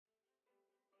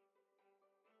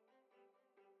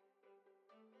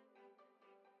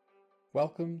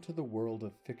Welcome to the world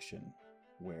of fiction,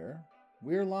 where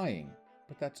we're lying,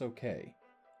 but that's okay.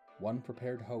 One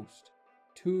prepared host,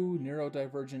 two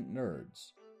neurodivergent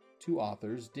nerds, two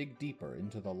authors dig deeper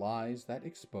into the lies that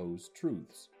expose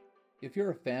truths. If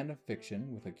you're a fan of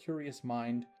fiction with a curious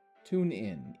mind, tune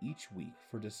in each week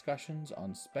for discussions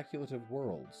on speculative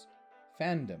worlds,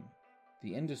 fandom,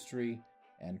 the industry,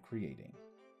 and creating.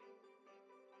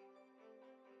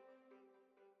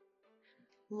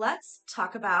 Let's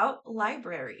talk about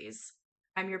libraries.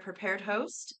 I'm your prepared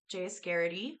host, Jace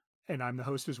Garrity. And I'm the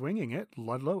host who's winging it,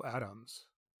 Ludlow Adams.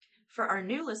 For our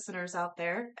new listeners out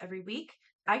there, every week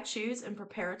I choose and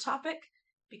prepare a topic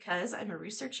because I'm a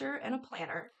researcher and a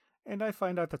planner. And I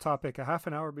find out the topic a half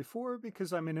an hour before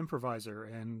because I'm an improviser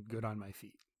and good on my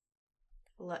feet.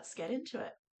 Let's get into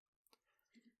it.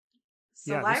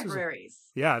 So, Yeah, libraries.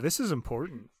 This is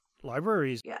important.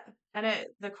 Libraries. Yeah. And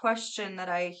the question that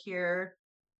I hear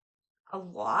a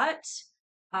lot,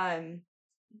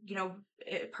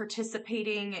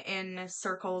 participating in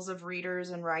circles of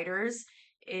readers and writers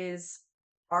is,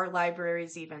 are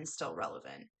libraries even still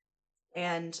relevant?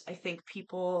 And I think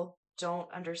people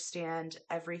don't understand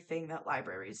everything that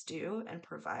libraries do and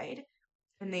provide.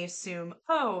 And they assume,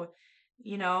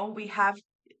 we have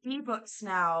ebooks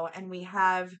now and we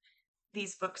have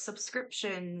these book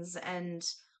subscriptions and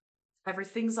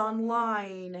everything's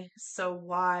online. So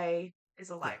why is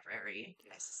a library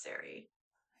necessary?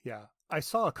 Yeah. I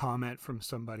saw a comment from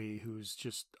somebody who's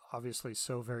just obviously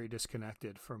so very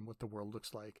disconnected from what the world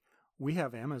looks like. We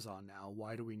have Amazon now.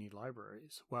 Why do we need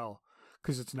libraries? Well,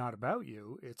 because it's not about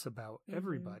you, it's about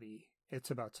everybody.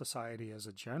 It's about society as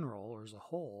a general or as a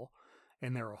whole.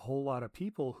 And there are a whole lot of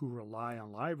people who rely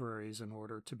on libraries in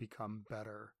order to become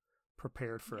better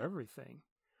prepared for everything.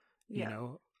 Yeah. You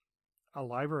know, a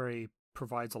library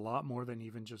provides a lot more than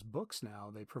even just books now.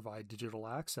 They provide digital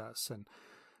access, and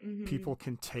people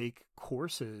can take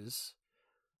courses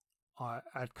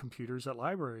at computers at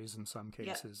libraries in some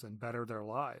cases and better their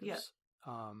lives. Yeah.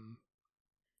 And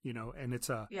it's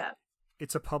a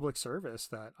public service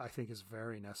that I think is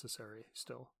very necessary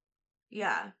still.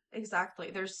 Yeah, exactly.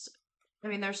 There's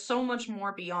so much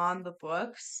more beyond the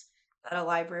books that a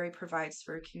library provides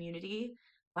for a community.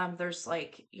 There's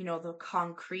the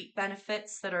concrete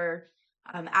benefits that are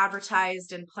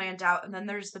advertised and planned out, and then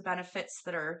there's the benefits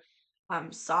that are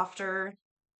softer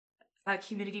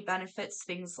community benefits,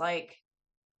 things like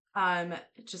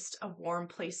just a warm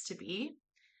place to be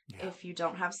if you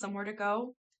don't have somewhere to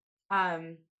go,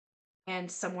 and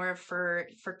somewhere for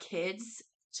kids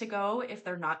to go if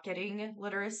they're not getting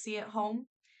literacy at home.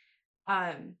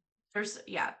 There's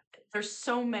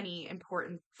so many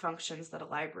important functions that a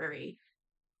library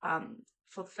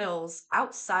fulfills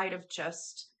outside of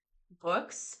just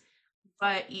books,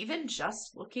 but even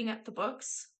just looking at the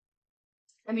books.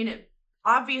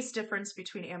 Obvious difference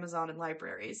between Amazon and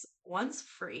libraries. One's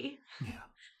free. Yeah.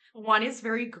 One is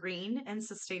very green and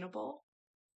sustainable.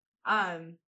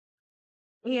 And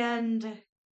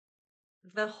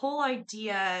the whole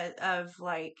idea of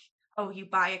you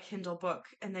buy a Kindle book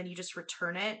and then you just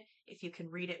return it if you can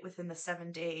read it within the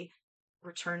 7-day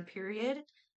return period,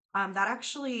 that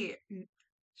actually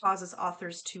causes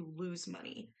authors to lose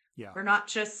money. Yeah. They're not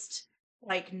just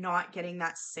not getting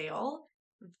that sale.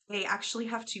 They actually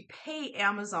have to pay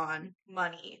Amazon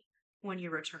money when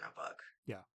you return a book.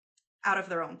 Yeah. Out of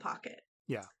their own pocket.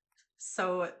 Yeah.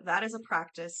 So that is a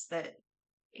practice that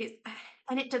it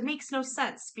makes no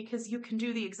sense because you can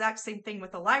do the exact same thing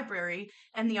with a library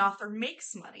and the author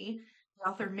makes money. The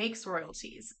author makes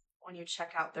royalties when you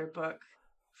check out their book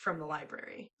from the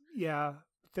library. Yeah.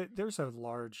 There's a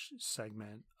large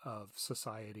segment of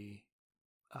society,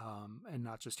 and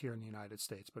not just here in the United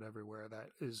States, but everywhere, that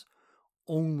is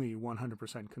only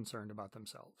 100% concerned about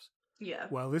themselves. Yeah.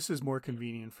 Well, this is more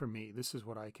convenient for me. This is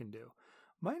what I can do.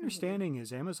 My understanding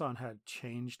is Amazon had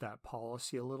changed that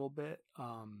policy a little bit.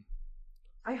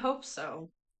 I hope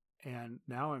so. And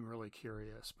now I'm really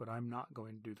curious, but I'm not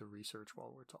going to do the research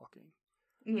while we're talking.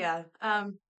 Yeah.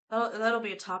 That'll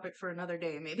be a topic for another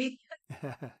day, maybe.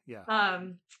 Yeah.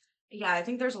 Yeah, I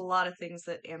think there's a lot of things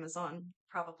that Amazon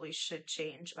probably should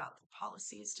change about the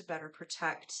policies to better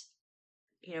protect,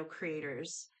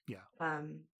 creators. Yeah.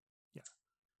 Yeah.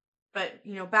 But,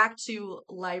 back to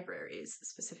libraries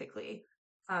specifically.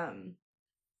 You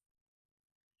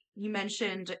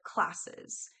mentioned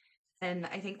classes, and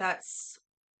I think that's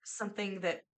something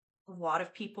that a lot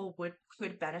of people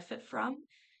could benefit from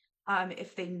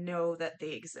if they know that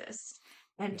they exist.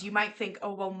 And you might think,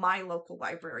 oh, well, my local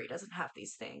library doesn't have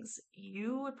these things.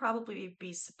 You would probably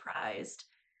be surprised.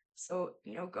 So,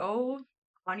 go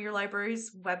on your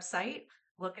library's website,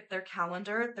 look at their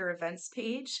calendar, their events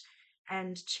page,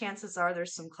 and chances are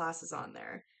there's some classes on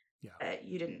there Yeah. that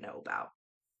you didn't know about.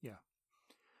 Yeah.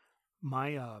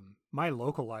 My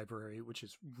local library, which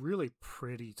is really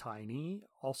pretty tiny,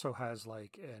 also has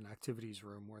like an activities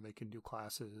room where they can do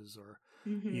classes, or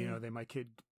Mm-hmm. they might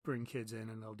bring kids in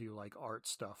and they'll do like art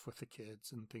stuff with the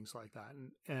kids and things like that.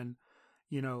 And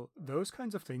those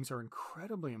kinds of things are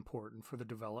incredibly important for the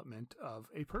development of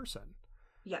a person.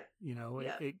 Yeah. It,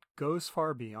 Yeah. it goes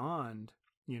far beyond,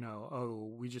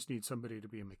 oh, we just need somebody to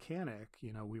be a mechanic.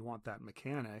 We want that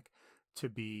mechanic to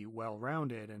be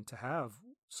well-rounded and to have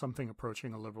something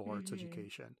approaching a liberal arts Mm-hmm.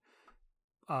 education.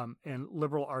 And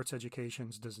liberal arts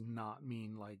educations does not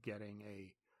mean like getting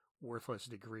a worthless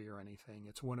degree or anything.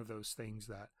 It's one of those things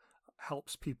that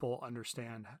helps people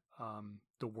understand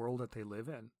the world that they live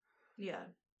in. Yeah.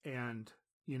 And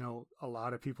a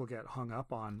lot of people get hung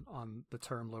up on the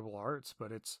term liberal arts,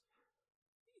 but it's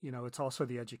it's also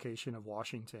the education of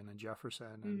Washington and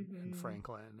Jefferson and Mm-hmm.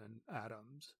 Franklin and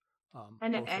Adams,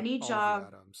 And all of the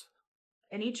Adams.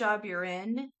 any job you're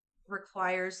in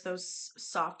requires those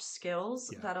soft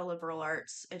skills Yeah, that a liberal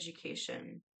arts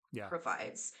education yeah,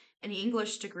 provides. An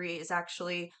English degree is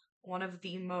actually one of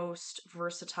the most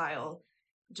versatile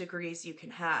degrees you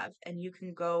can have, and you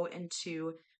can go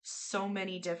into so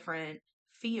many different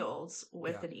fields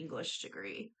with yeah, an English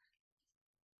degree.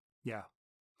 yeah.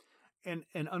 And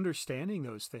understanding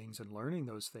those things and learning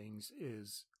those things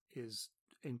is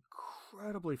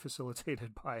incredibly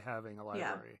facilitated by having a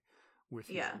Yeah, library with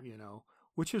you, yeah,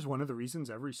 which is one of the reasons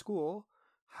every school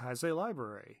has a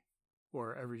library,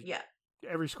 or yeah,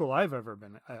 every school I've ever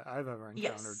encountered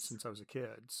yes, since I was a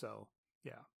kid. So,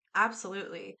 yeah.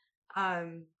 absolutely.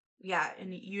 Um, yeah,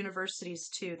 and universities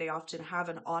too, they often have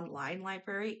an online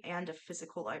library and a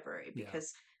physical library Yeah.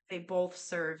 because they both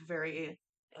serve very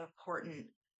important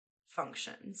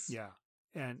functions. Yeah.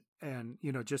 And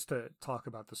just to talk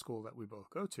about the school that we both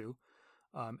go to,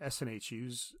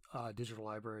 SNHU's digital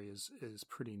library is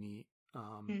pretty neat.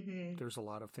 Hmm. There's a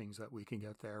lot of things that we can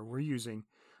get there. We're using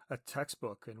a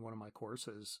textbook in one of my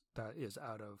courses that is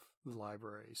out of the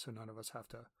library, so none of us have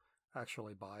to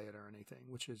actually buy it or anything,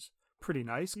 which is pretty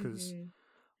nice because Hmm.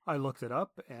 I looked it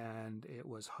up and it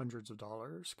was hundreds of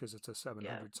dollars because it's a Yeah,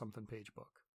 700 something page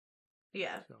book.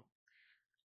 yeah. So,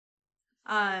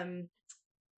 Um,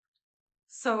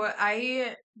 so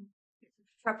I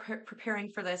preparing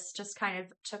for this just kind of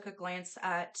took a glance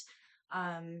at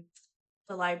um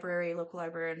the local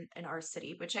library in our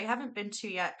city, which I haven't been to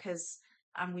yet because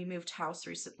we moved house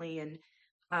recently, and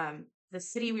the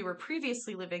city we were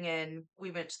previously living in,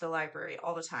 we went to the library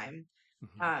all the time.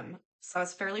 mhm. So I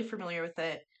was fairly familiar with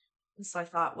it. And so I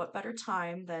thought, what better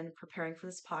time than preparing for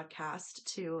this podcast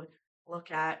to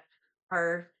look at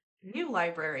our new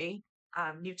library,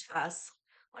 new to us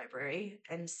library,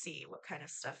 and see what kind of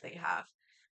stuff they have.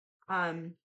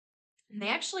 Um, and they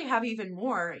actually have even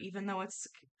more, even though it's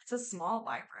a small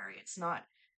library. It's not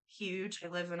huge. I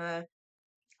live in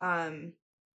um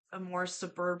a more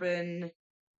suburban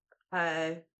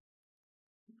uh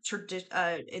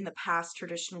in the past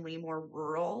traditionally more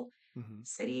rural Mhm.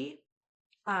 city.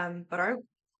 But our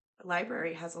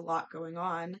library has a lot going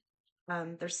on.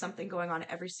 There's something going on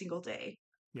every single day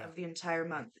Yeah. of the entire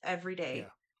month, every day.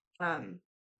 Yeah. Um,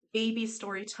 baby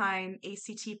story time,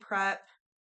 ACT prep,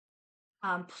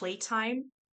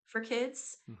 playtime for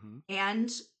kids, Mhm. and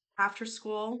after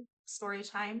school story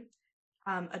time,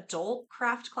 adult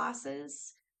craft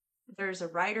classes. There's a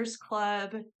writers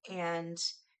club and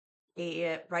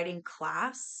a writing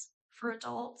class for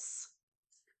adults.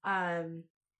 Um,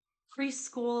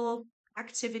 preschool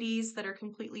activities that are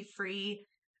completely free.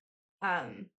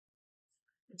 Um,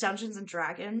 Dungeons and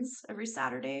Dragons every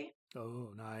Saturday.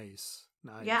 Oh, nice.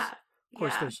 Nice. Yeah, Of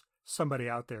course, yeah. there's somebody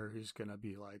out there who's going to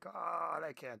be like, oh,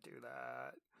 they can't do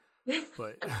that.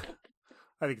 But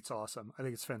I think it's awesome. I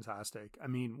think it's fantastic. I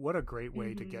mean, what a great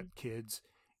way to Hmm. get kids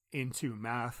into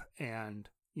math and,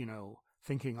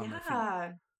 thinking on their feet.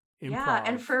 Yeah, yeah.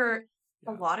 And Improv. for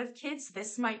a Yeah. lot of kids,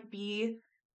 this might be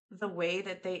the way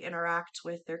that they interact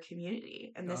with their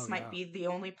community. And Oh, this might yeah. be the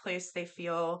only place they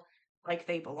feel like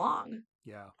they belong.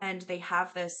 Yeah. And they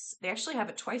actually have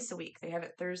it twice a week. They have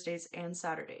it Thursdays and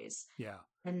Saturdays. Yeah.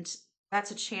 And that's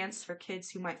a chance for kids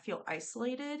who might feel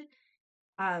isolated,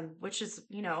 which is,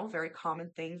 a very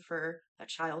common thing for a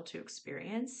child to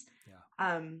experience. Yeah.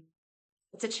 Um,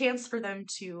 it's a chance for them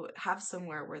to have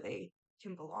somewhere where they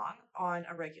can belong on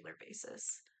a regular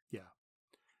basis. Yeah.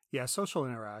 Yeah. Social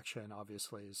interaction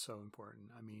obviously is so important.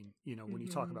 I mean, when you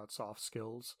talk Hmm. about soft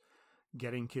skills,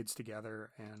 getting kids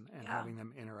together and Yeah. having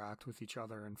them interact with each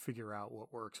other and figure out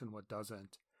what works and what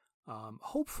doesn't,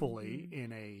 hopefully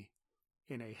Hmm.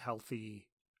 in a healthy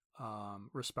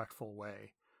respectful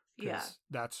way, Yeah. because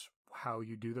that's how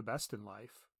you do the best in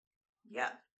life.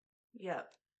 Yeah. Yep.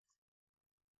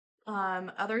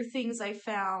 Other things I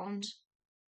found,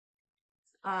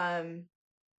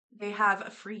 they have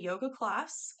a free yoga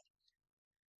class,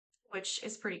 which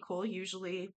is pretty cool.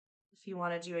 Usually, if you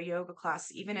want to do a yoga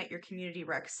class, even at your community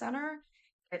rec center,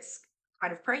 it's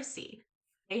kind of pricey.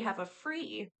 They have a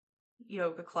free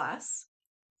yoga class,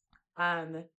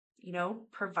 um,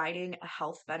 providing a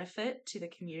health benefit to the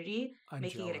community, I'm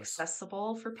making it jealous.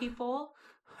 accessible for people.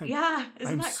 I'm, Yeah,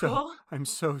 isn't that cool? I'm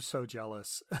so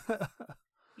jealous.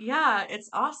 Yeah, it's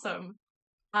awesome.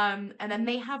 And then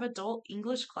they have adult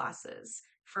English classes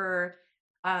for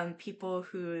people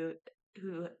who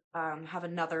have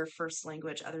another first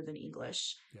language other than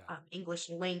English. Yeah. English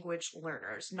language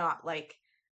learners, not like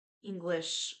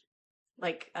English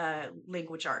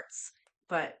language arts,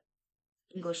 but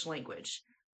English language.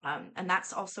 And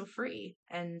that's also free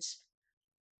and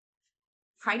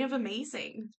kind of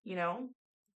amazing,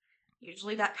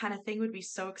 Usually that kind of thing would be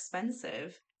so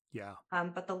expensive. Yeah.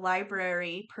 But the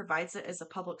library provides it as a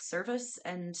public service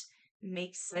and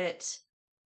makes it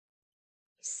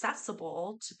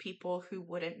accessible to people who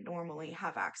wouldn't normally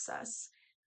have access,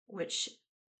 which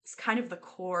is kind of the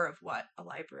core of what a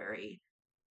library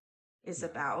is Yeah.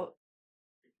 about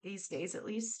these days, at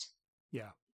least.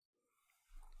 Yeah.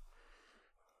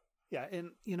 Yeah,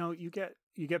 and you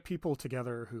get people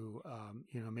together who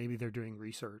maybe they're doing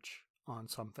research on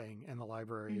something, and the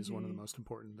library is one of the most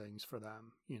important things for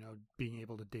them. Being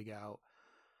able to dig out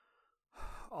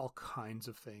all kinds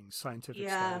of things, scientific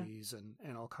studies,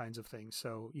 and all kinds of things.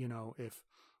 So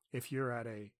if you're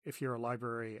a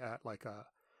library at like a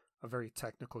very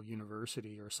technical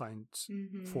university or science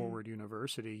forward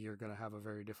university, you're going to have a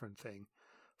very different thing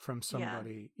from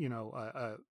somebody,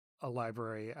 a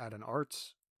library at an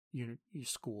arts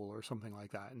school or something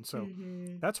like that. And so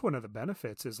that's one of the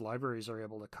benefits, is libraries are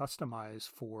able to customize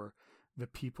for the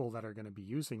people that are going to be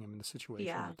using them in the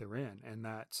situation that they're in. And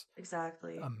that's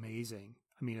exactly amazing.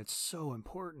 I mean, it's so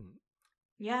important.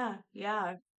 Yeah.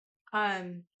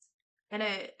 And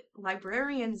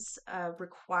librarians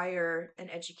require an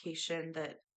education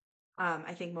that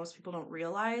I think most people don't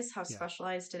realize how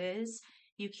specialized it is.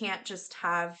 You can't just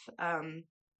have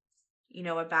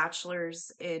a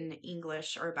bachelor's in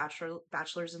English or a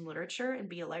bachelor's in literature and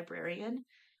be a librarian.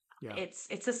 Yeah.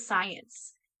 It's a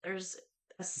science. There's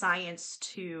a science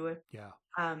to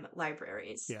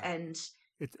libraries. Yeah. And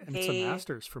it's a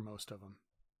master's for most of them.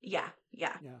 Yeah.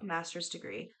 A master's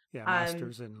degree. Yeah,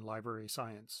 master's in library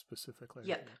science specifically.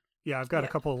 Yep. Yeah, I've got a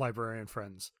couple of librarian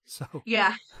friends. So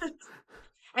yeah.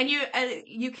 And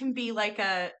you can be like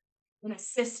an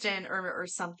assistant or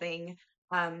something,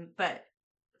 but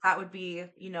that would be,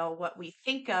 what we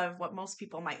think of, what most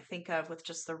people might think of with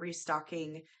just the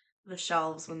restocking the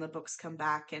shelves when the books come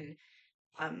back, and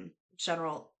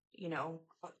general,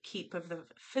 upkeep of the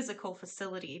physical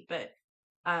facility. But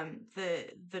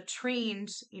the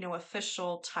trained,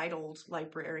 official titled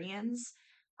librarians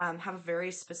have a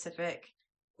very specific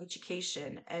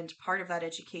education, and part of that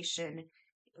education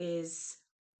is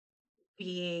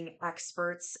being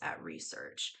experts at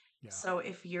research. Yeah. So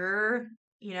if you're,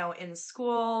 in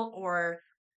school, or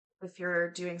if you're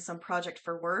doing some project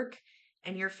for work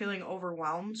and you're feeling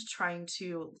overwhelmed trying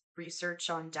to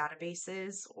research on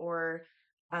databases or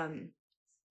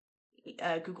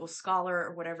Google Scholar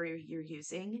or whatever you're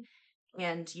using,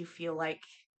 and you feel like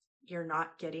you're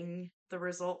not getting the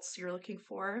results you're looking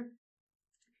for,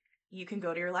 you can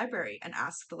go to your library and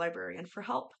ask the librarian for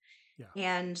help. Yeah.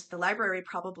 And the library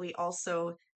probably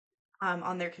also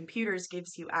on their computers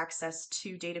gives you access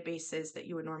to databases that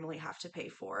you would normally have to pay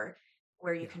for,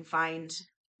 where you can find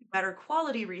better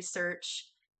quality research,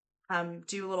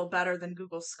 do a little better than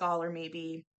Google Scholar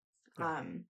maybe,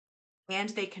 and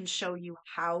they can show you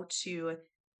how to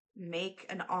make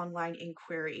an online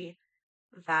inquiry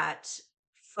that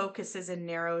focuses and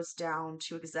narrows down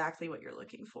to exactly what you're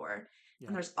looking for. Yeah.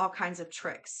 And there's all kinds of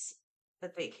tricks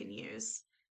that they can use.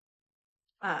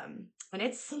 And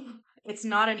it's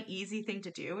not an easy thing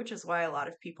to do, which is why a lot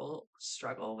of people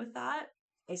struggle with that.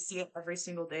 I see it every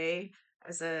single day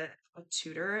as a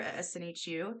tutor at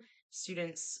SNHU,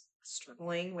 students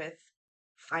struggling with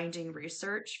finding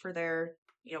research for their,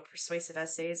 persuasive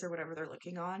essays or whatever they're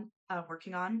working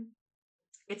on.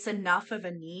 It's enough of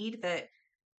a need that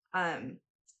I'm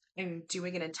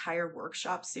doing an entire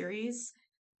workshop series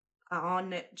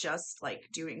on just like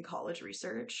doing college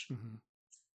research.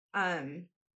 And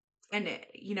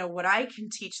what I can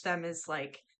teach them is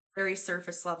like very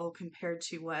surface level compared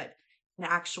to what an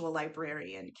actual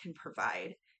librarian can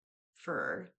provide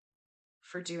for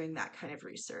doing that kind of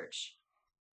research.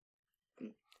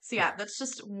 So yeah, that's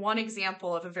just one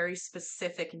example of a very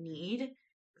specific need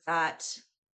that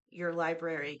your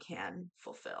library can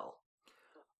fulfill.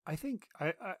 I think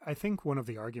one of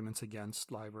the arguments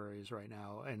against libraries right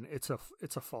now, and it's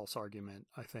a false argument,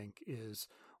 I think, is,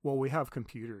 well, we have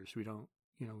computers. We don't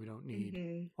need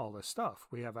Mm-hmm. all this stuff.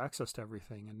 We have access to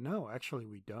everything. And no, actually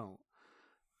we don't.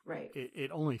 Right.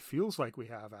 It only feels like we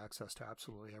have access to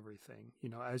absolutely everything.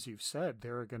 As you've said,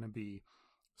 there are going to be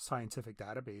scientific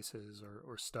databases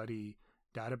or study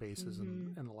databases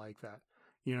Mm-hmm. and the like that,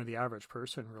 the average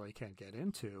person really can't get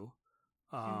into,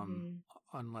 Mm-hmm.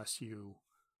 unless you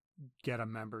get a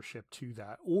membership to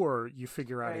that, or you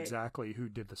figure out Right. exactly who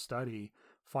did the study,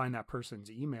 find that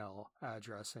person's email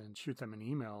address and shoot them an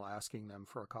email asking them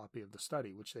for a copy of the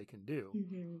study, which they can do.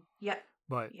 Mm-hmm. Yep.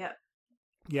 But Yep.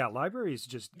 yeah, libraries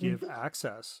just give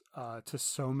access to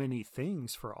so many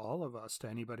things for all of us, to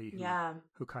anybody Yeah.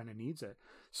 who kind of needs it.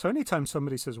 So anytime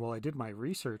somebody says, well, I did my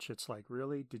research, it's like,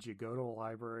 really? Did you go to a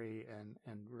library and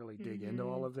really dig into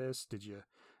all Mm-hmm. of this? Did you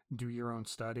do your own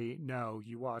study? No,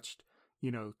 you watched,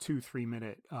 2-3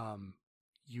 minute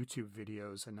YouTube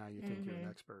videos, and now you think you're an Mm-hmm.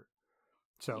 expert.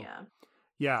 So Yeah.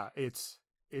 yeah, it's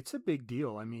a big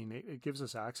deal. I mean, it gives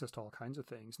us access to all kinds of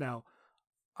things. Now,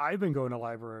 I've been going to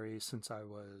libraries since I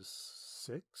was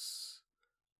 6,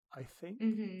 I think.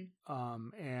 Mm-hmm.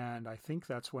 And I think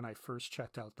that's when I first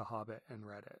checked out The Hobbit and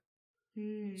read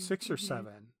it. 6 or Mm-hmm.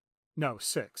 7. No,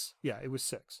 6. Yeah, it was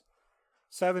 6.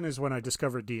 7 is when I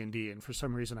discovered D&D, and for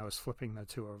some reason I was flipping the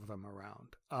two of them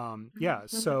around. Yeah,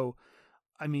 so,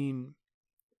 I mean,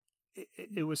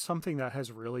 it was something that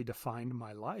has really defined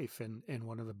my life in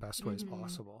one of the best ways Mm-hmm.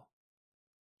 possible.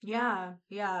 Yeah.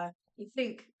 Yeah. I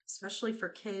think, especially for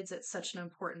kids, it's such an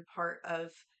important part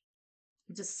of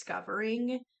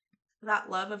discovering that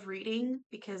love of reading,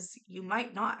 because you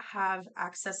might not have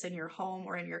access in your home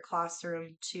or in your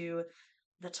classroom to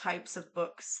the types of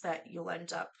books that you'll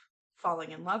end up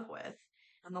falling in love with.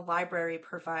 And the library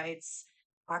provides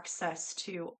access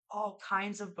to all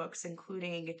kinds of books,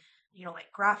 including,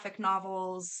 like graphic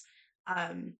novels,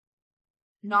 um,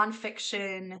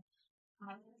 nonfiction,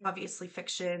 obviously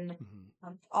fiction,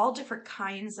 Mm-hmm. all different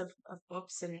kinds of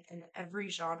books in every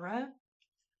genre.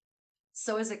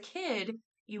 So as a kid,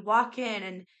 you walk in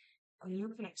and you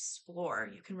can explore.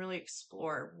 You can really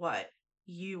explore what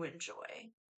you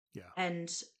enjoy. Yeah, And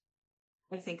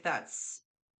I think that's,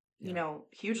 yeah,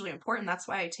 hugely important. That's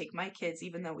why I take my kids,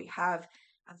 even though we have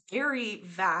a very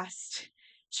vast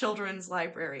children's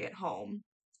library at home.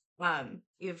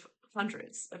 We have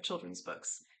hundreds of children's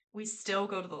books. We still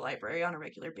go to the library on a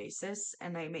regular basis,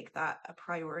 and I make that a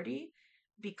priority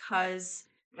because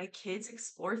my kids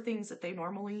explore things that they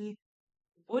normally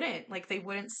wouldn't. Like, they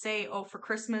wouldn't say, oh, for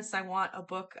Christmas, I want a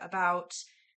book about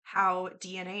how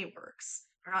DNA works.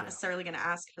 They're not yeah, necessarily going to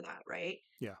ask for that, right?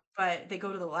 yeah, But they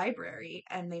go to the library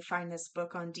and they find this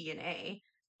book on DNA.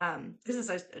 This is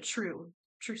a true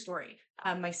story.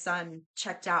 My son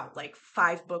checked out like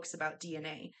 5 books about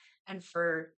DNA, and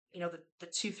for the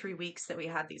 2-3 weeks that we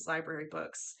had these library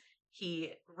books,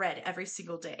 he read every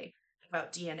single day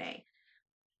about DNA.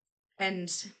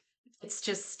 And it's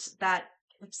just that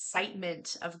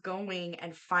excitement of going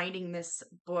and finding this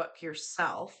book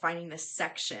yourself, finding this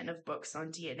section of books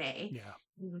on DNA, yeah.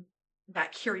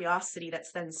 that curiosity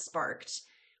that's then sparked,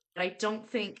 that I don't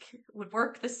think would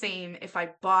work the same if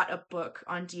I bought a book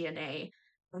on DNA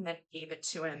and then gave it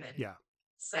to him and Yeah.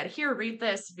 said, "Here, read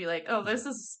this." Be like, "Oh, Yeah. this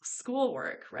is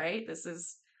schoolwork, right? This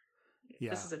is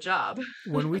Yeah. a job."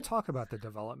 When we talk about the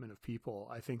development of people,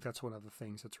 I think that's one of the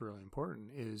things that's really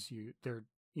important is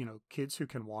kids who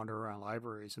can wander around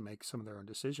libraries and make some of their own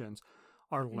decisions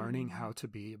are learning Mhm. how to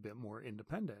be a bit more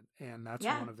independent. And that's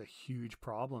Yeah, one of the huge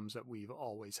problems that we've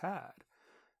always had.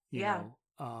 You yeah.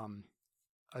 know,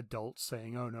 adults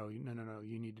saying, "Oh no, no,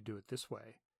 you need to do it this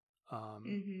way."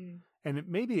 Mhm. And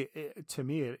to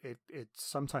me, it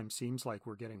sometimes seems like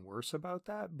we're getting worse about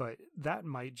that, but that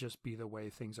might just be the way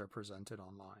things are presented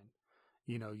online.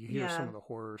 You hear some Yeah. of the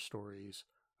horror stories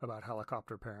about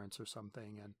helicopter parents or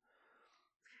something, and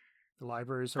the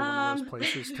libraries are one of those Um,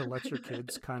 places to let your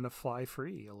kids kind of fly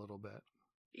free a little bit.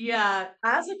 yeah,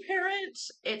 as a parent,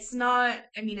 it's not,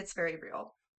 I mean, it's very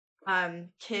real.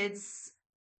 Kids,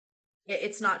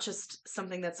 it's not just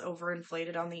something that's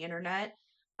overinflated on the internet.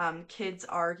 Kids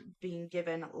are being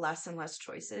given less and less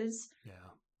choices. Yeah.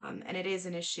 And it is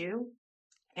an issue,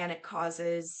 and it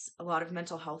causes a lot of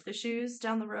mental health issues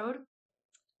down the road.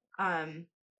 Um,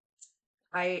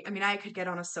 I mean, I could get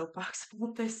on a soapbox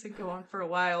about this and go on for a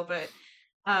while, but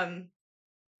um,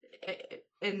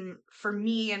 and for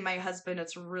me and my husband,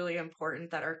 it's really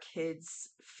important that our kids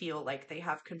feel like they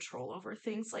have control over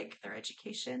things like their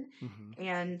education Mm-hmm.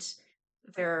 and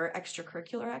their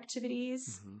extracurricular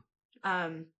activities.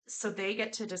 Mm-hmm. So they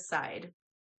get to decide.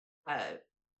 Uh,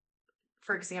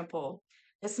 for example,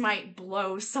 this might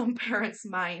blow some parents'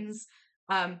 minds,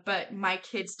 but my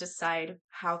kids decide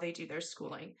how they do their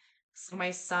schooling. So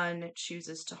my son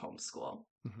chooses to homeschool,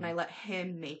 and Mm-hmm. I let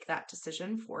him make that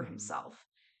decision for Mm-hmm. himself.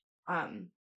 Um,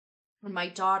 and my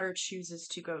daughter chooses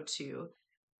to go to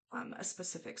a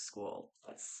specific school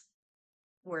that's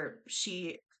where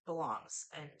she belongs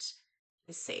and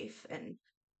is safe. And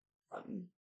um,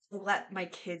 let my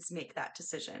kids make that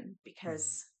decision Mm-hmm.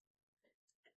 because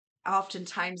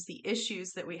oftentimes the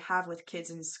issues that we have with kids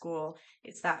in school,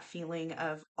 it's that feeling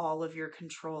of all of your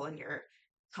control and your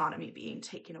autonomy being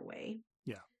taken away.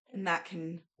 Yeah. And that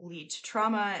can lead to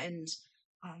trauma and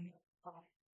um, a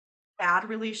bad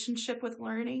relationship with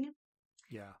learning.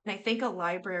 Yeah. And I think a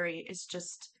library is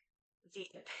just the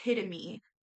epitome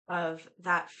of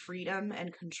that freedom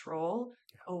and control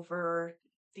Yeah. over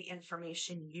the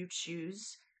information you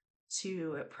choose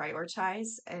to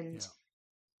prioritize Yeah.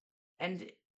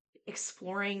 and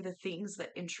exploring the things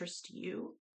that interest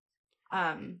you.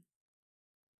 Um,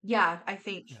 yeah, I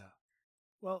think Yeah.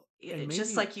 Well, and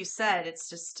just maybe like you said, it's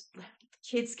just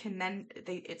kids can then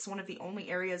it's one of the only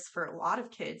areas for a lot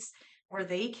of kids where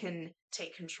they can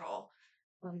take control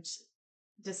and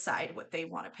decide what they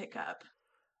want to pick up.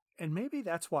 and maybe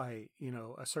that's why,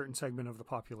 a certain segment of the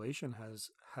population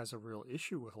has a real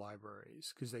issue with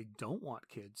libraries, because they don't want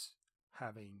kids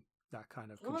having that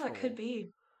kind of Oh, that could control.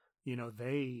 be.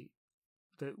 They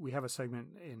that we have a segment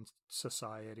in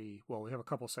society. Well, we have a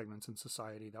couple segments in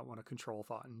society that want to control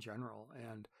thought in general,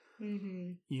 and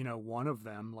Mm-hmm. one of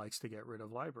them likes to get rid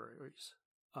of libraries,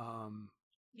 um,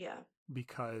 Yeah.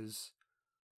 because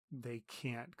they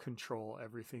can't control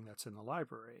everything that's in the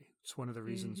library. It's one of the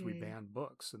reasons we Mm-hmm. banned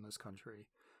books in this country,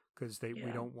 because we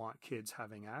Yeah. don't want kids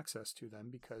having access to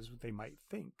them because they might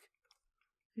think,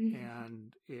 Mm-hmm.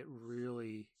 and it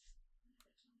really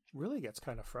gets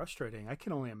kind of frustrating. I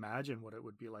can only imagine what it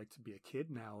would be like to be a kid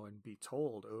now and be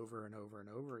told over and over and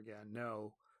over again,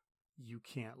 no, you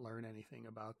can't learn anything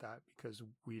about that because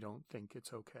we don't think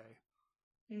it's okay.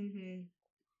 Mm-hmm.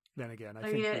 Then again, I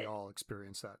I mean, think we all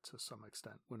experienced that to some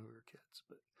extent when we were kids,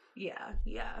 but yeah,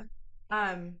 yeah.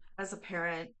 As a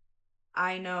parent,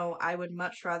 I know I would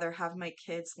much rather have my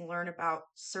kids learn about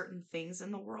certain things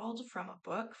in the world from a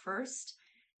book first,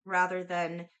 rather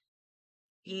than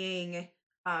being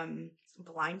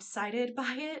blindsided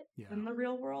by it yeah, in the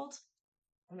real world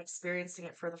and experiencing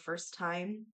it for the first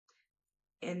time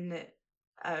in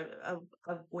a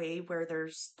way where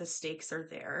there's the stakes are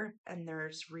there and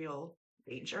there's real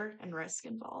danger and risk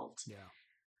involved. yeah,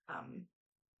 Um,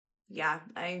 yeah,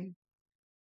 I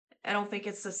don't think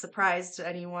it's a surprise to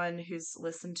anyone who's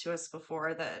listened to us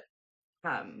before that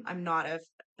I'm not a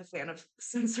fan of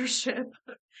censorship.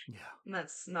 yeah.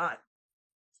 That's not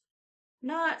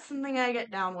something I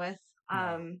get down with. No,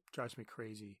 Um, drives me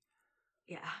crazy.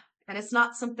 yeah, and it's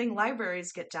not something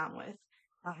libraries get down with.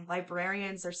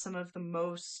 Librarians are some of the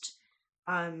most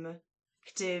um,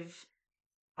 active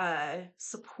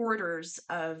supporters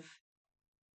of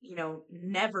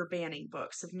never banning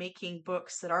books, of making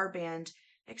books that are banned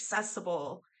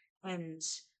accessible and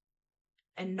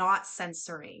not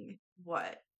censoring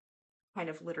what kind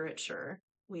of literature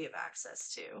we have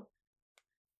access to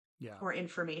Yeah, or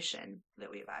information that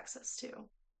we have access to.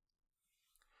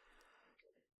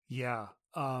 yeah.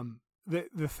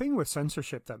 The thing with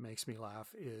censorship that makes me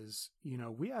laugh is,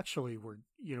 we actually were,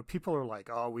 people are like,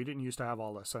 oh, we didn't used to have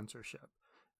all the censorship.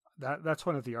 That's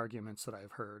one of the arguments that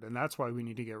I've heard, and that's why we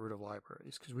need to get rid of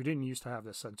libraries, because we didn't used to have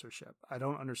this censorship. I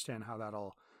don't understand how that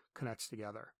all connects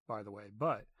together, by the way,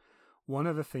 but one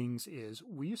of the things is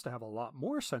we used to have a lot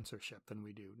more censorship than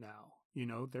we do now.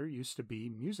 There used to be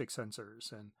music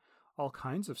censors and all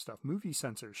kinds of stuff, movie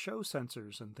censors, show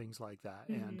censors, and things like that.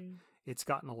 And Mm-hmm. it's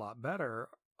gotten a lot better.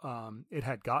 It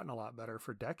had gotten a lot better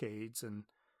for decades, and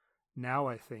now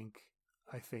I think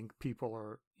people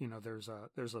are, there's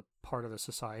a part of the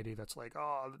society that's like,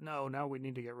 oh no, now we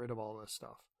need to get rid of all this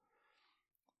stuff.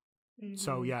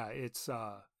 So Mm-hmm. yeah, it's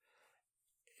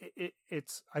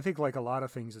I think, like a lot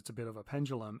of things, it's a bit of a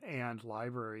pendulum, and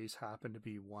libraries happen to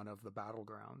be one of the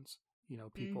battlegrounds.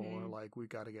 People are Mm-hmm. like, we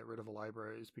got to get rid of the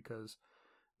libraries because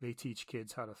they teach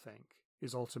kids how to think,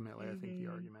 is ultimately, I think, the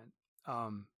Mm-hmm. argument.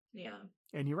 Um, Yeah.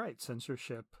 and you're right,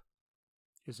 censorship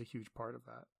is a huge part of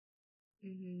that.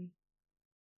 Mm-hmm.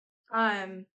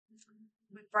 Um,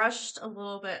 we brushed a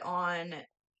little bit on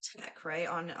tech, right?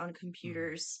 On Mm-hmm.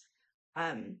 computers.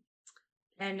 Um,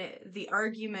 And the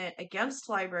argument against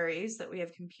libraries that we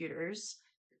have computers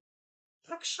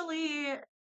actually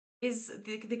is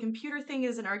the computer thing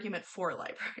is an argument for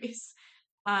libraries.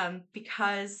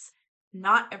 Because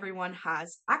not everyone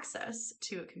has access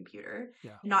to a computer.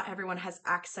 Yeah. Not everyone has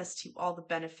access to all the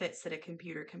benefits that a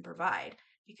computer can provide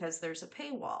because there's a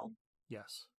paywall.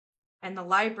 Yes. And the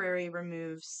library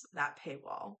removes that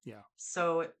paywall. Yeah.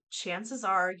 So chances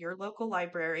are your local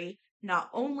library not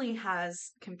only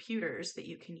has computers that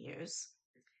you can use,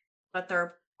 but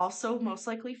they're also most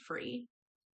likely free.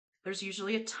 There's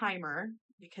usually a timer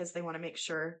because they want to make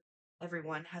sure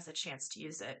everyone has a chance to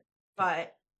use it.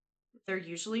 But they're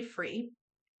usually free.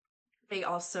 They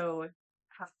also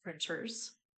have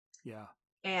printers. Yeah.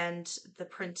 And the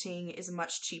printing is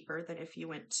much cheaper than if you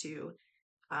went to,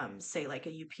 say, like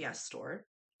a UPS store.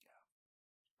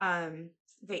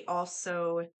 They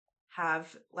also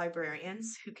have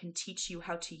librarians who can teach you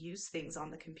how to use things on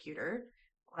the computer,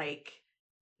 like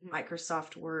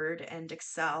Microsoft Word and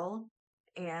Excel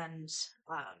and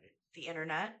the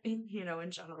internet, in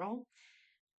general,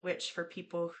 which for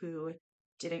people who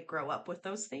didn't grow up with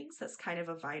those things, that's kind of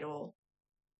a vital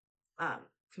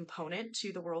component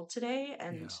to the world today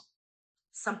and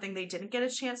something they didn't get a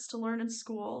chance to learn in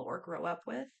school or grow up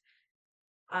with.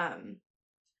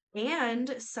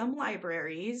 And some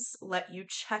libraries let you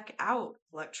check out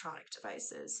electronic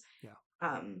devices.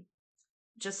 Yeah.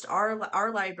 Just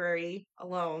our library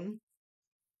alone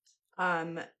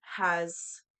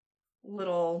has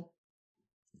little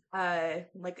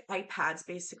like iPads,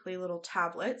 basically little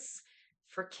tablets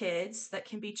for kids that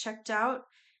can be checked out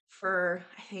for,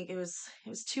 I think it was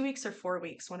 2 weeks or 4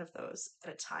 weeks, one of those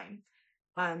at a time.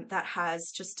 That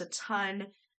has just a ton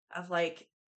of like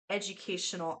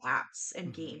educational apps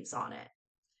and games on it.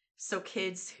 So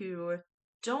kids who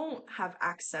don't have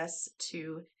access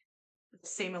to the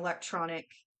same electronic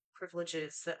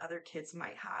privileges that other kids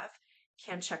might have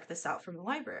can check this out from the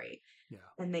library. Yeah.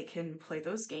 And they can play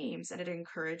those games, and it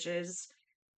encourages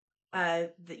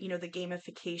the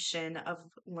gamification of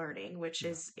learning, which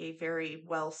is a very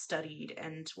well studied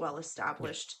and well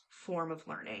established form of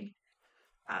learning.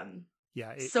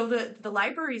 So the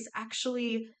libraries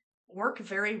actually work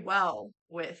very well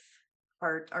with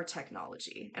our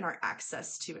technology and our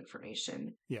access to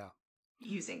information. Yeah.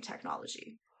 Using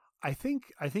technology. I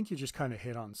think you just kind of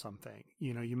hit on something.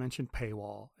 You mentioned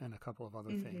paywall and a couple of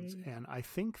other things, and I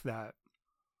think that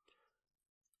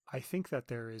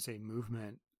there is a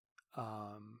movement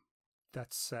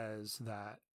that says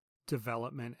that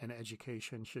development and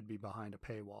education should be behind a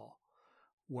paywall,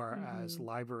 whereas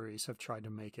libraries have tried to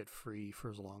make it free for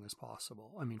as long as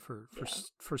possible. I mean, for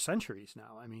centuries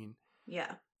now. I mean,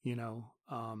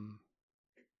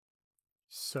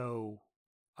 so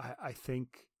I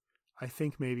think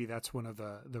maybe that's one of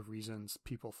the reasons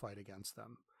people fight against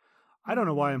them. I don't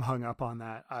know why I'm hung up on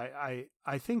that.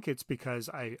 I think it's because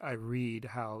I read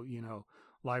how,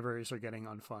 libraries are getting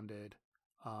unfunded,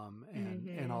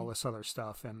 and all this other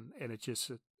stuff. And it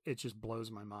just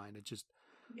blows my mind. It just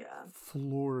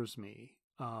floors me.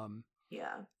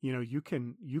 You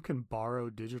can borrow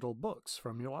digital books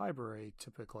from your library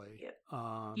typically.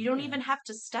 You don't even have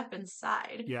to step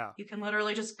inside. Yeah. You can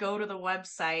literally just go to the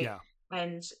website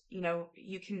and,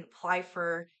 you can apply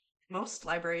for, most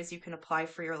libraries, you can apply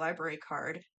for your library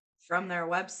card from their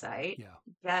website,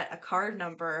 get a card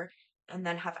number, and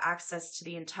then have access to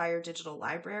the entire digital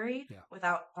library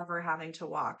without ever having to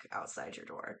walk outside your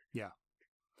door.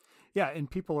 Yeah, and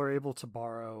people are able to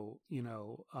borrow,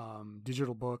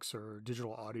 digital books or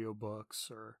digital audio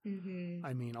books or,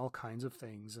 I mean, all kinds of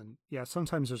things. And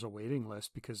sometimes there's a waiting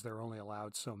list because they're only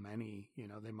allowed so many.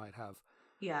 They might have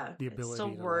the ability it still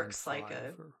to works lend like 5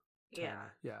 a or 10.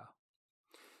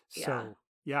 So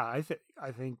I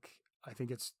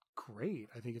think it's great.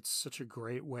 I think it's such a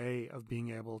great way of being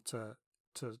able to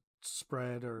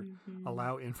spread or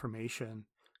allow information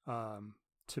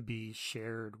to be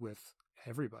shared with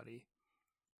everybody.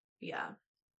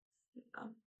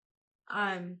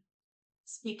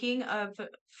 Speaking of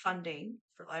funding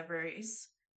for libraries,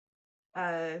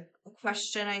 a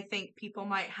question I think people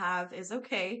might have is,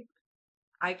 okay,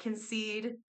 I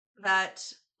concede that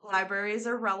libraries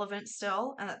are relevant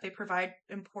still and that they provide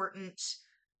important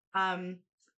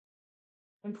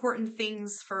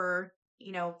things for,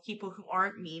 people who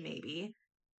aren't me maybe,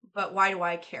 but why do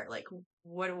I care? Like,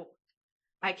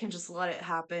 I can just let it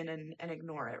happen and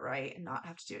ignore it, right? And not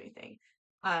have to do anything.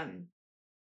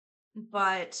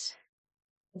 But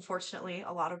unfortunately,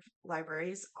 a lot of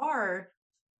libraries are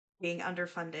being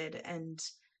underfunded, and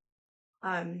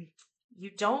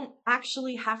you don't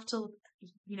actually have to,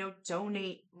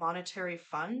 donate monetary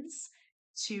funds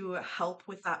to help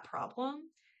with that problem,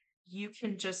 you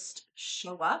can just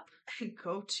show up and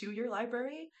go to your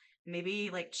library, maybe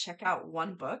like check out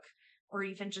one book, or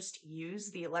even just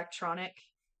use the electronic,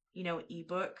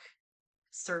 ebook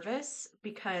service,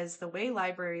 because the way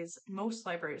most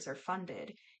libraries are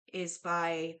funded is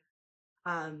by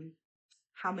um,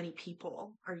 how many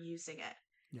people are using it.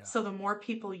 Yeah. So the more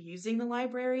people using the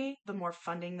library, the more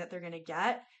funding that they're going to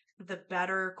get, the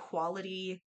better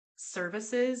quality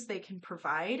services they can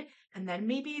provide. And then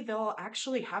maybe they'll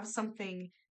actually have something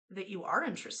that you are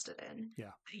interested in,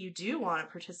 Yeah. that you do want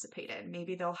to participate in.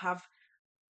 Maybe they'll have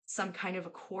some kind of a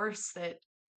course that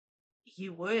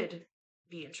you would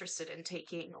be interested in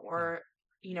taking, or,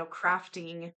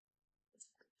 crafting.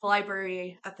 The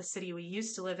library at the city we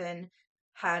used to live in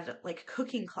had like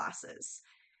cooking classes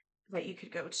that you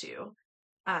could go to,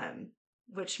 um,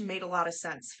 which made a lot of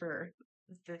sense for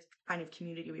the kind of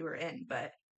community we were in.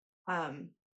 But um,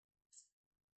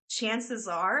 chances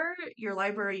are your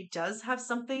library does have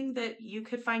something that you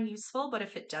could find useful, but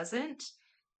if it doesn't,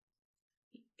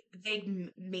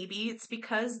 maybe it's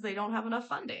because they don't have enough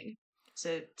funding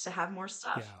to have more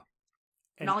stuff. Yeah.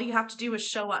 And all you have to do is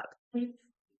show up.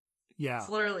 Yeah. That's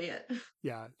literally it.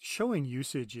 Yeah. Showing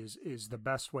usage is the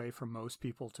best way for most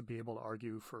people to be able to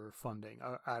argue for funding,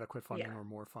 adequate funding or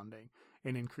more funding,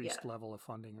 an increased level of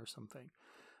funding or something.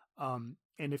 And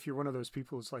if you're one of those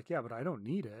people who's like, yeah, but I don't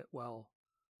need it. Well,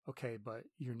 okay, but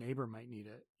your neighbor might need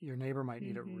it. Your neighbor might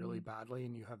need it really badly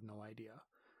and you have no idea.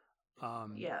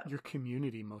 Your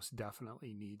community most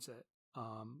definitely needs it.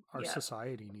 Our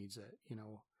society needs it.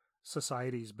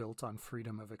 Societies built on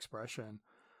freedom of expression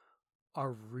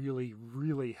are really,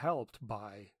 really helped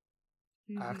by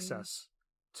access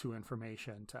to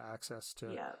information, to access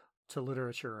to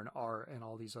literature and art and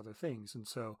all these other things. And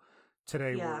so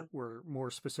today we're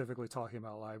more specifically talking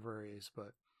about libraries,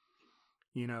 but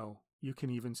you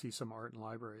can even see some art in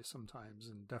libraries sometimes,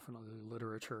 and definitely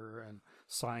literature and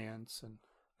science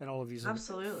and all of these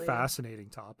fascinating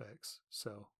topics.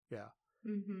 So, yeah.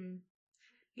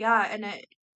 Yeah. And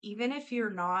even if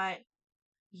you're not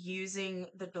using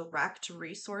the direct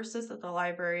resources that the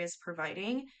library is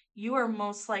providing, you are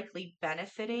most likely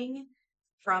benefiting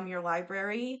from your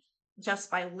library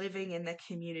just by living in the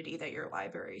community that your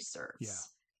library serves. Yeah.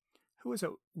 Who was it?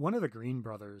 One of the Green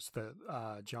brothers, the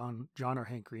John or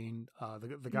Hank Green,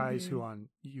 the guys who on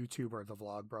YouTube are the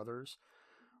Vlog Brothers.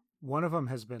 One of them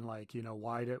has been like,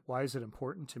 why is it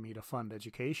important to me to fund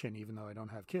education even though I don't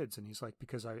have kids? And he's like,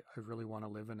 because I really want to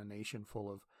live in a nation full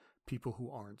of people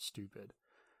who aren't stupid.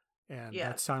 And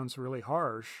that sounds really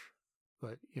harsh,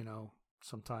 but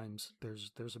sometimes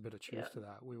there's a bit of truth to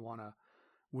that. We want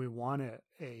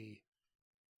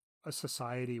a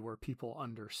society where people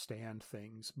understand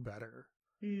things better,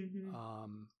 and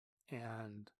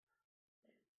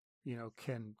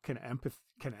can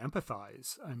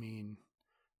empathize. I mean,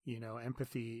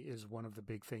 empathy is one of the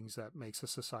big things that makes a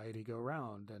society go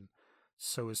round, and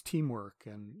so is teamwork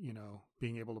and,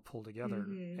 being able to pull together.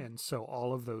 And so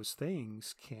all of those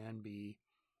things can be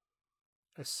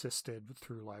assisted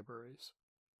through libraries.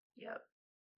 Yep.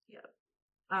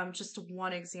 Just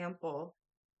one example,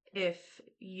 if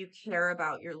you care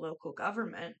about your local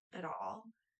government at all,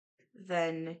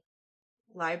 then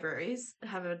libraries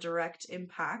have a direct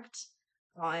impact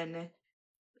on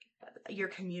your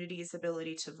community's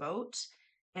ability to vote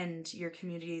and your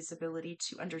community's ability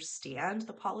to understand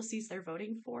the policies they're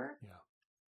voting for.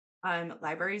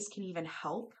 Libraries can even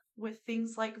help with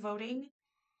things like voting,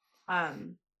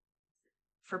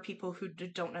 for people who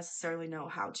don't necessarily know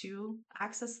how to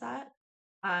access that.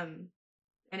 And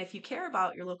if you care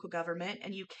about your local government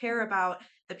and you care about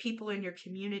the people in your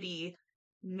community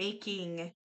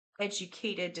making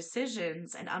educated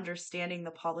decisions and understanding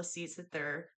the policies that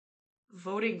they're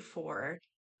voting for,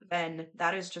 then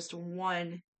that is just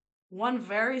one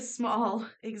very small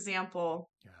example.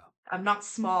 I'm not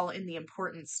small in the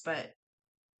importance, but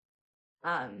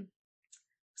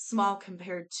small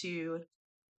compared to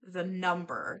the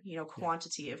number,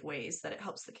 quantity of ways that it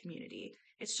helps the community.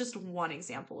 It's just one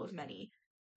example of many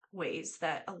ways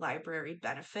that a library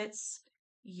benefits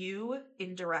you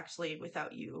indirectly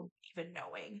without you even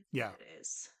knowing that it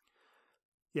is.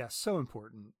 Yeah, so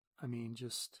important. I mean,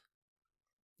 just,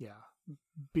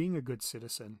 being a good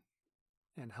citizen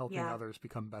and helping others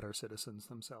become better citizens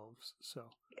themselves. So,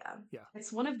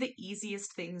 it's one of the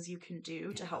easiest things you can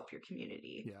do to help your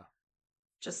community.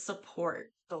 Just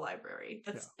support the library.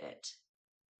 That's it.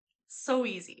 So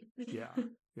easy.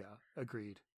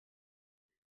 Agreed.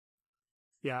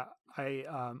 Yeah,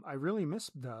 I really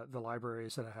miss the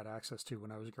libraries that I had access to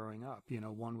when I was growing up.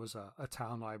 One was a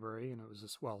town library, and it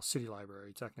was city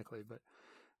library technically, but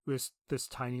this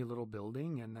tiny little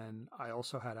building, and then I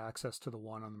also had access to the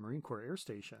one on the Marine Corps Air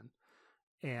Station,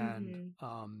 and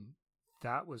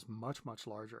that was much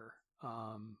larger.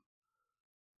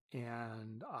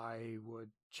 And I would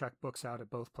check books out at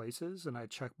both places, and I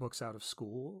check books out of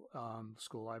school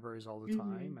libraries all the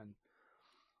time, and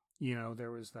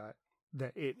there was that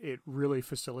it really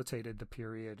facilitated the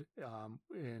period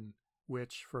in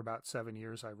which for about 7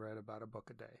 years I read about a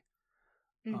book a day.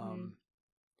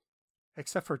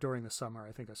 Except for during the summer.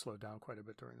 I think I slowed down quite a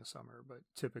bit during the summer, but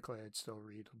typically I'd still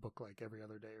read a book like every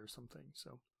other day or something.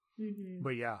 So,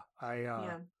 but yeah, I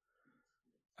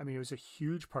mean, it was a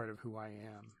huge part of who I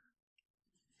am.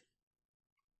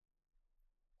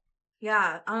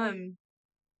 Yeah.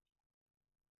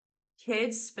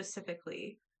 Kids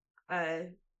specifically,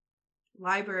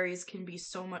 libraries can be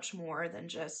so much more than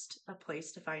just a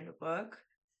place to find a book.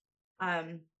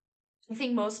 I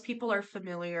think most people are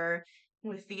familiar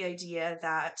with the idea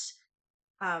that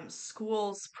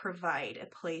schools provide a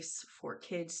place for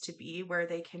kids to be where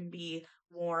they can be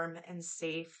warm and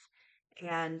safe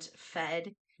and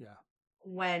fed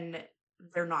when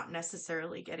they're not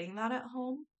necessarily getting that at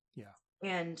home. Yeah.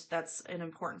 And that's an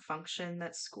important function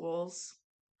that schools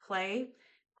play.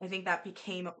 I think that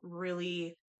became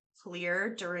really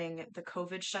clear during the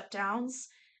COVID shutdowns.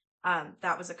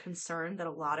 That was a concern that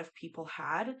a lot of people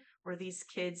had, were these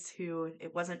kids who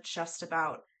it wasn't just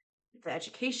about the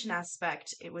education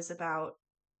aspect, it was about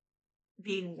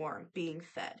being warm, being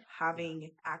fed, having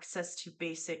access to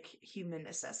basic human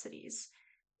necessities.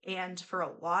 And for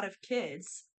a lot of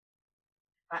kids,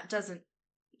 that doesn't,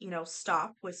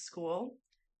 stop with school.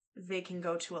 They can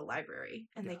go to a library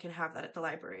and they can have that at the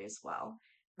library as well.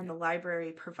 And the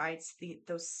library provides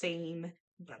those same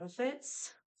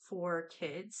benefits for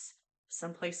kids,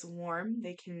 someplace warm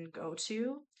they can go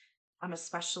to,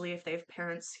 especially if they have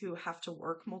parents who have to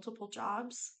work multiple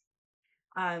jobs.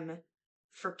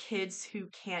 For kids who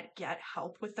can't get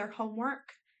help with their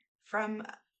homework from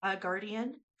a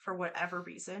guardian for whatever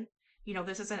reason,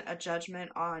 this isn't a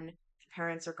judgment on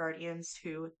parents or guardians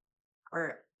who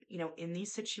are, in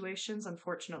these situations.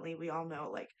 Unfortunately, we all know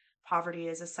like poverty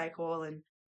is a cycle, and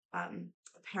a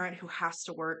parent who has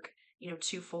to work,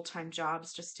 2 full-time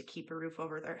jobs just to keep a roof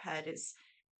over their head is,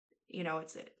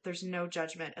 there's no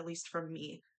judgment, at least from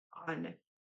me, on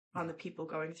the people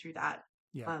going through that.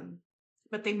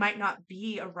 But they might not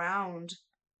be around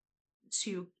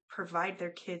to provide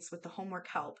their kids with the homework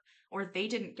help, or they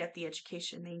didn't get the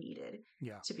education they needed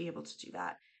to be able to do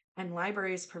that. And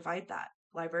libraries provide that.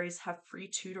 Libraries have free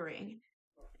tutoring,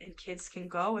 and kids can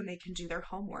go and they can do their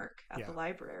homework at the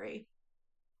library.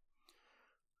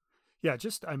 Yeah,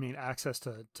 just, I mean, access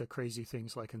to crazy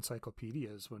things like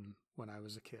encyclopedias when I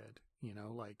was a kid,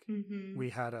 like we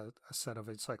had a set of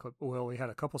we had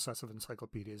a couple sets of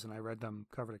encyclopedias, and I read them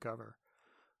cover to cover.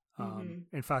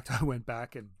 In fact, I went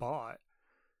back and bought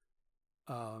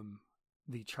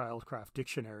the Childcraft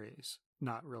dictionaries,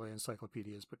 not really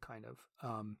encyclopedias, but kind of.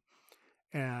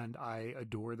 And I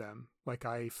adore them. Like,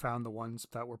 I found the ones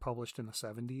that were published in the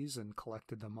 70s and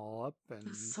collected them all up, and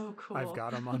that's so cool. I've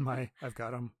got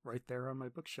them right there on my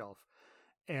bookshelf.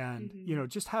 And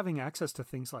just having access to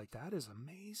things like that is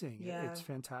amazing. Yeah. It's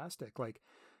fantastic. Like,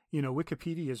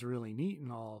 Wikipedia is really neat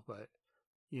and all, but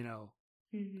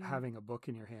having a book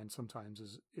in your hand sometimes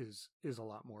is a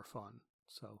lot more fun.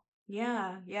 So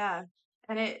yeah,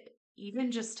 and it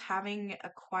even just having a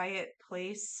quiet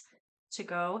place to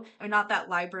go. I mean, not that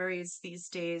libraries these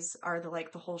days are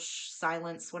the whole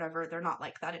silence, whatever. They're not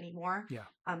like that anymore. Yeah.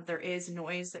 There is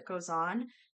noise that goes on,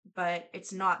 but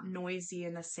it's not noisy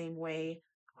in the same way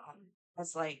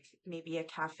as like maybe a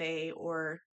cafe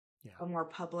or a more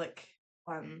public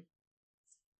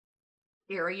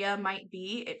area might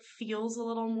be. It feels a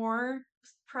little more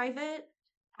private,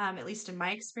 at least in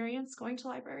my experience going to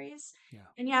libraries.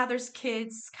 And there's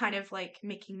kids kind of like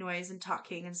making noise and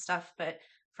talking and stuff, but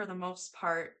for the most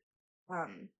part,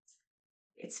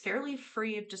 it's fairly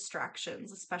free of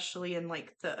distractions, especially in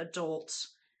like the adult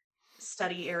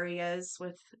study areas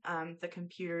with the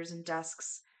computers and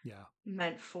desks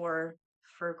meant for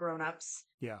grown-ups.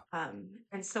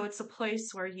 And so it's a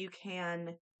place where you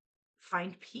can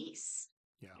find peace.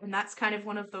 And that's kind of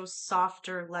one of those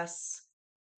softer, less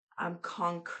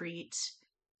concrete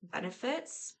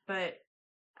benefits. But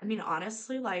I mean,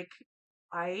 honestly, like,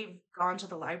 I've gone to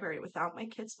the library without my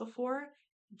kids before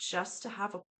just to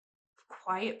have a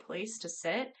quiet place to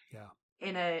sit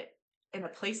in a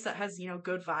place that has,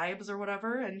 good vibes or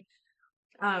whatever,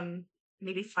 and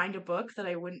maybe find a book that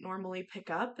I wouldn't normally pick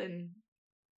up, and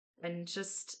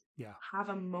just have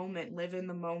a moment, live in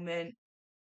the moment,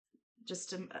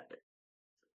 just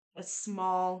a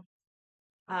small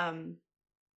um,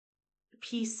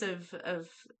 peace of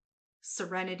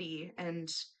serenity and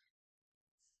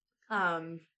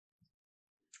um,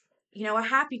 a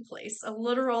happy place, a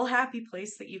literal happy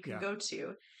place that you can Yeah. go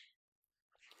to.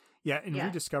 Yeah. And Yeah.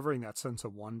 rediscovering that sense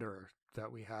of wonder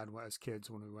that we had as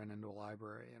kids when we went into a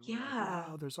library and we're like, Yeah.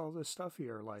 wow, there's all this stuff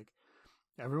here. Like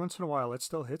every once in a while it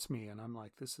still hits me and I'm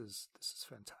like, this is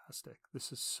fantastic.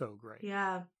 This is so great.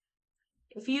 Yeah.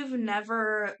 If you've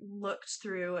never looked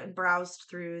through and browsed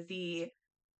through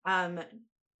um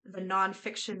the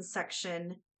nonfiction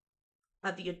section,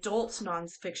 the adult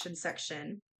nonfiction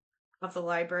section of the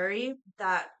library,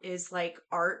 that is like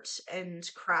art and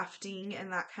crafting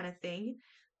and that kind of thing,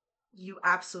 you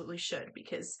absolutely should,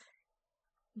 because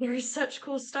there's such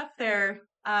cool stuff there.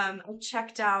 I've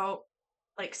checked out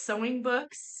like sewing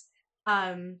books.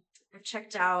 I've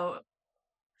checked out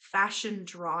fashion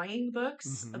drawing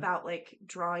books Mm-hmm. about like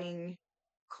drawing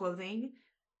clothing.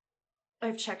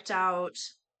 I've checked out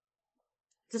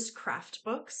just craft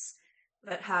books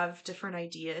that have different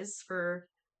ideas for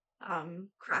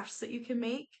crafts that you can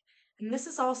make. And this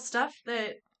is all stuff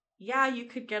that, yeah, you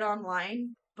could get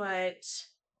online, but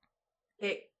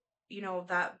it,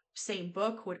 that same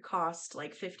book would cost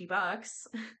like $50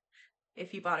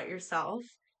 if you bought it yourself.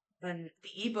 And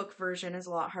the ebook version is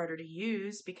a lot harder to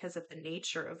use because of the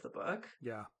nature of the book.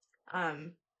 Yeah.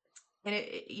 Um,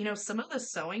 and some of the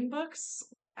sewing books,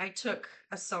 I took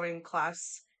a sewing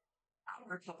class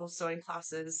or a couple of sewing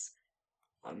classes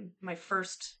my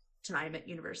first time at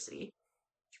university.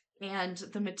 And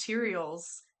the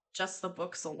materials, just the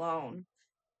books alone,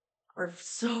 are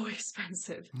so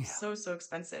expensive. Yeah. So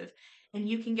expensive. And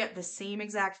you can get the same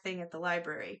exact thing at the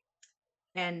library.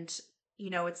 And,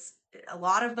 it's a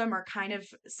lot of them are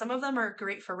some of them are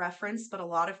great for reference, but a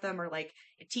lot of them are like,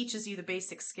 it teaches you the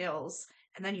basic skills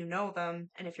and then you know them.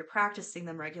 And if you're practicing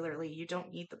them regularly, you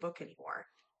don't need the book anymore.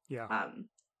 Yeah.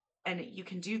 And you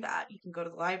can do that. You can go to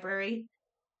the library,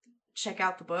 check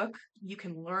out the book. You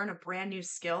can learn a brand new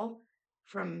skill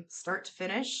from start to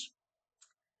finish.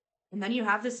 And then you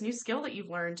have this new skill that you've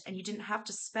learned and you didn't have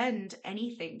to spend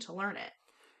anything to learn it.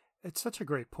 It's such a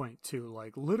great point too.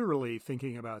 Like literally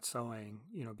thinking about sewing,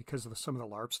 because of some of the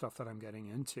LARP stuff that I'm getting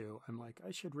into, I'm like, I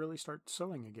should really start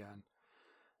sewing again.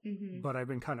 Mm-hmm. But I've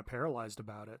been kind of paralyzed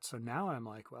about it. So now I'm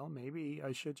like, well, maybe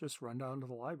I should just run down to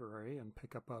the library and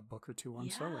pick up a book or two on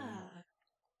sewing.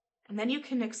 And then you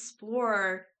can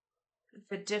explore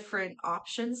the different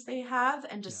options they have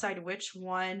and decide which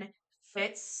one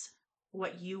fits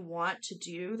what you want to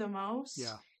do the most.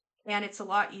 Yeah. And it's a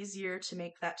lot easier to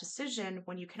make that decision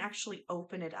when you can actually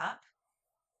open it up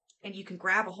and you can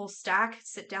grab a whole stack,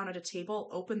 sit down at a table,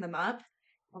 open them up,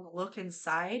 and look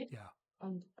inside. Yeah.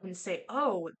 And say,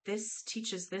 oh, this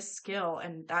teaches this skill,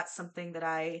 and that's something that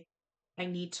I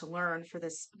need to learn for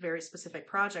this very specific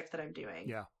project that I'm doing.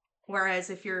 Yeah.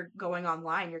 Whereas if you're going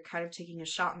online, you're kind of taking a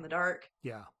shot in the dark.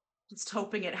 Yeah. Just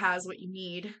hoping it has what you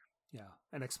need. Yeah.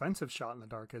 An expensive shot in the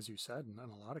dark, as you said, in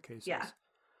a lot of cases. Yeah.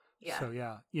 Yeah. So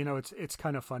yeah, it's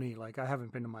kind of funny. Like I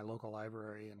haven't been to my local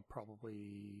library in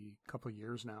probably a couple of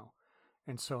years now.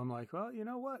 And so I'm like, well, you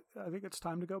know what? I think it's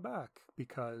time to go back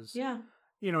because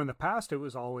in the past, it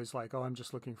was always like, oh, I'm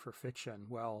just looking for fiction.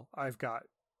 Well, I've got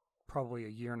probably a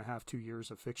year and a half, 2 years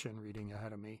of fiction reading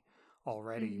ahead of me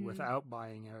already without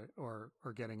buying it or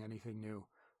getting anything new.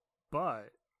 But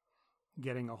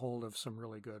getting a hold of some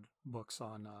really good books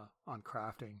on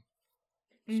crafting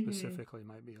specifically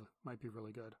might be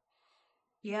really good.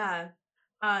 Yeah.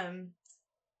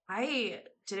 I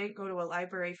didn't go to a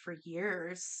library for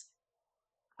years.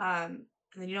 And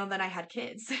then I had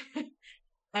kids.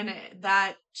 And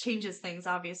that changes things,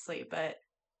 obviously, but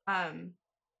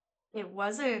it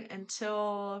wasn't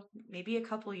until maybe a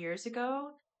couple years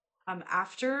ago,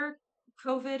 after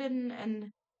COVID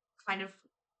and kind of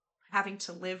having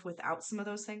to live without some of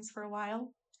those things for a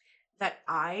while, that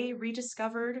I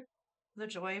rediscovered the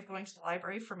joy of going to the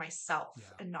library for myself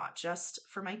and not just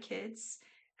for my kids.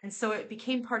 And so it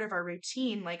became part of our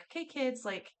routine, like, okay, kids,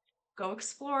 like, go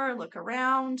explore, look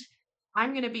around.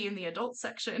 I'm going to be in the adult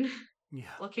section.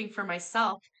 Looking for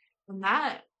myself. And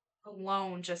that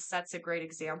alone just sets a great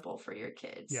example for your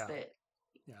kids that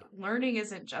learning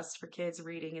isn't just for kids,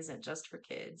 reading isn't just for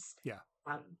kids.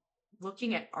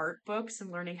 Looking at art books and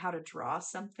learning how to draw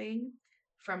something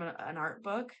from an art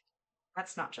book,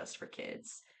 that's not just for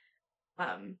kids.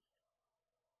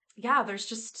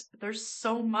 There's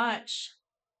so much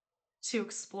to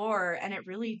explore, and it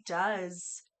really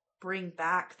does bring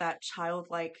back that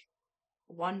childlike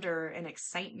wonder and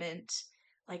excitement,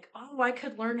 like, oh, I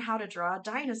could learn how to draw a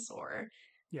dinosaur.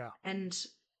 And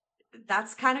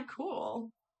that's kind of cool.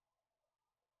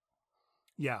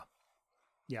 Yeah,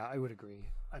 Yeah, I would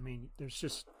agree. I mean, there's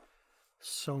just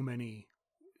so many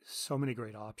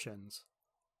great options.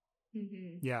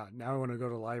 Mm-hmm. Yeah, now I want to go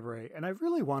to the library, and I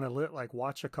really want to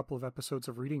watch a couple of episodes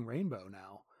of Reading Rainbow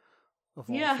now, of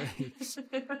all Yeah, things.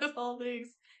 of all things.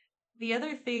 The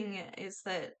other thing is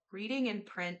that reading in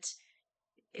print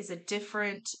is a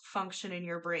different function in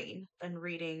your brain than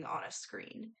reading on a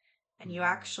screen. And you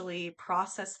actually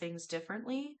process things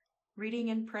differently reading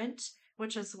in print,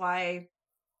 which is why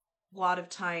a lot of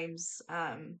times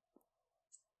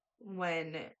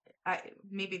when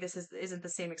maybe isn't the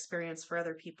same experience for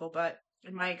other people, but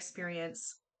in my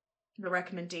experience, the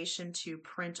recommendation to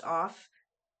print off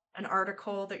an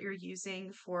article that you're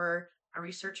using for a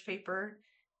research paper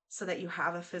so that you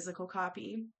have a physical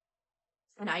copy.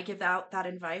 And I give out that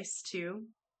advice too.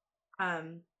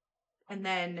 And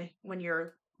then when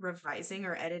you're revising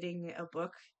or editing a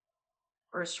book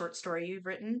or a short story you've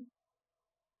written,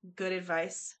 good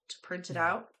advice to print it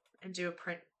out and do a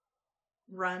print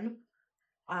run,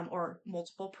 or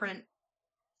multiple print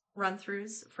run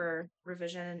throughs for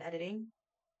revision and editing.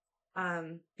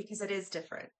 Because it is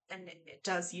different and it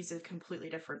does use a completely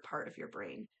different part of your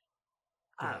brain.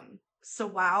 So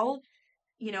while,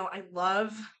 I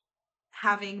love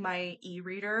having my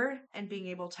e-reader and being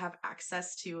able to have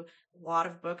access to a lot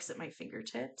of books at my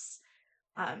fingertips,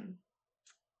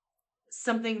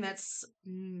 something that's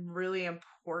really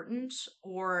important,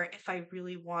 or if I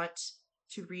really want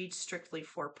to read strictly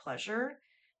for pleasure,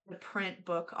 the print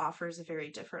book offers a very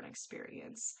different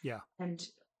experience. Yeah. And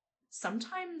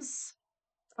sometimes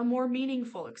a more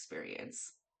meaningful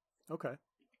experience. Okay.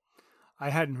 I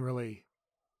hadn't really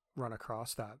run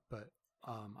across that, but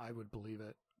I would believe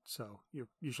it. So you're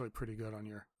usually pretty good on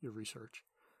your research.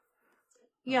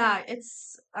 Yeah,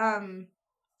 it's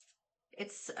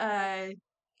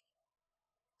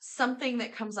something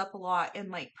that comes up a lot in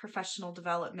like professional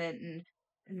development and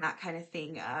that kind of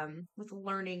thing, with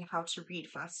learning how to read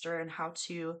faster and how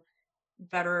to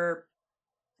better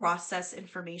process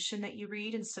information that you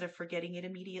read instead of forgetting it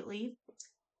immediately.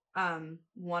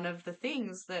 One of the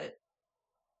things that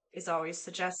is always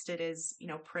suggested is,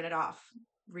 print it off,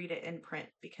 read it in print,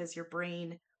 because your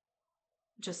brain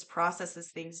just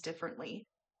processes things differently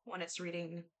when it's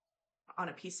reading on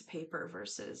a piece of paper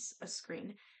versus a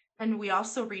screen. And we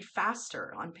also read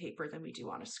faster on paper than we do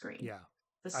on a screen. Yeah.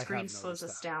 The screen slows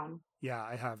us down. Yeah,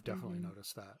 I have definitely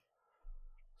noticed that.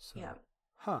 So, yeah.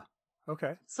 Huh.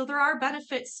 Okay. So there are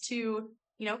benefits to,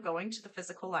 going to the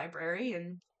physical library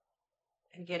and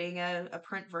getting a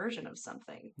print version of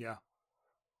something. Yeah.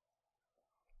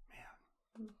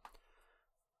 Man.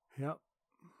 Yep.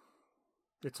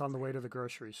 It's on the way to the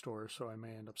grocery store, so I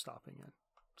may end up stopping in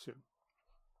soon.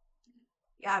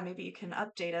 Yeah, maybe you can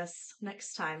update us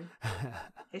next time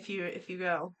if you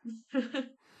go.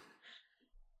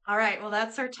 All right, well,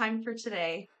 that's our time for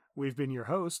today. We've been your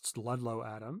hosts, Ludlow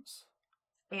Adams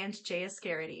and Jay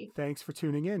Ascarity. Thanks for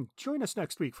tuning in. Join us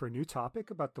next week for a new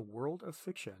topic about the world of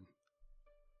fiction.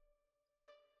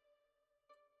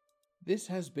 This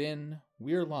has been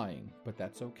We're Lying, But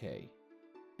That's Okay.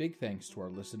 Big thanks to our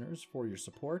listeners for your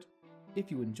support. If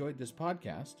you enjoyed this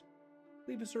podcast,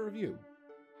 leave us a review.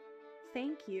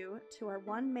 Thank you to our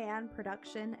one-man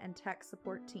production and tech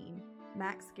support team,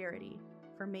 Max Garrity,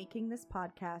 for making this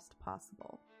podcast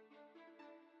possible.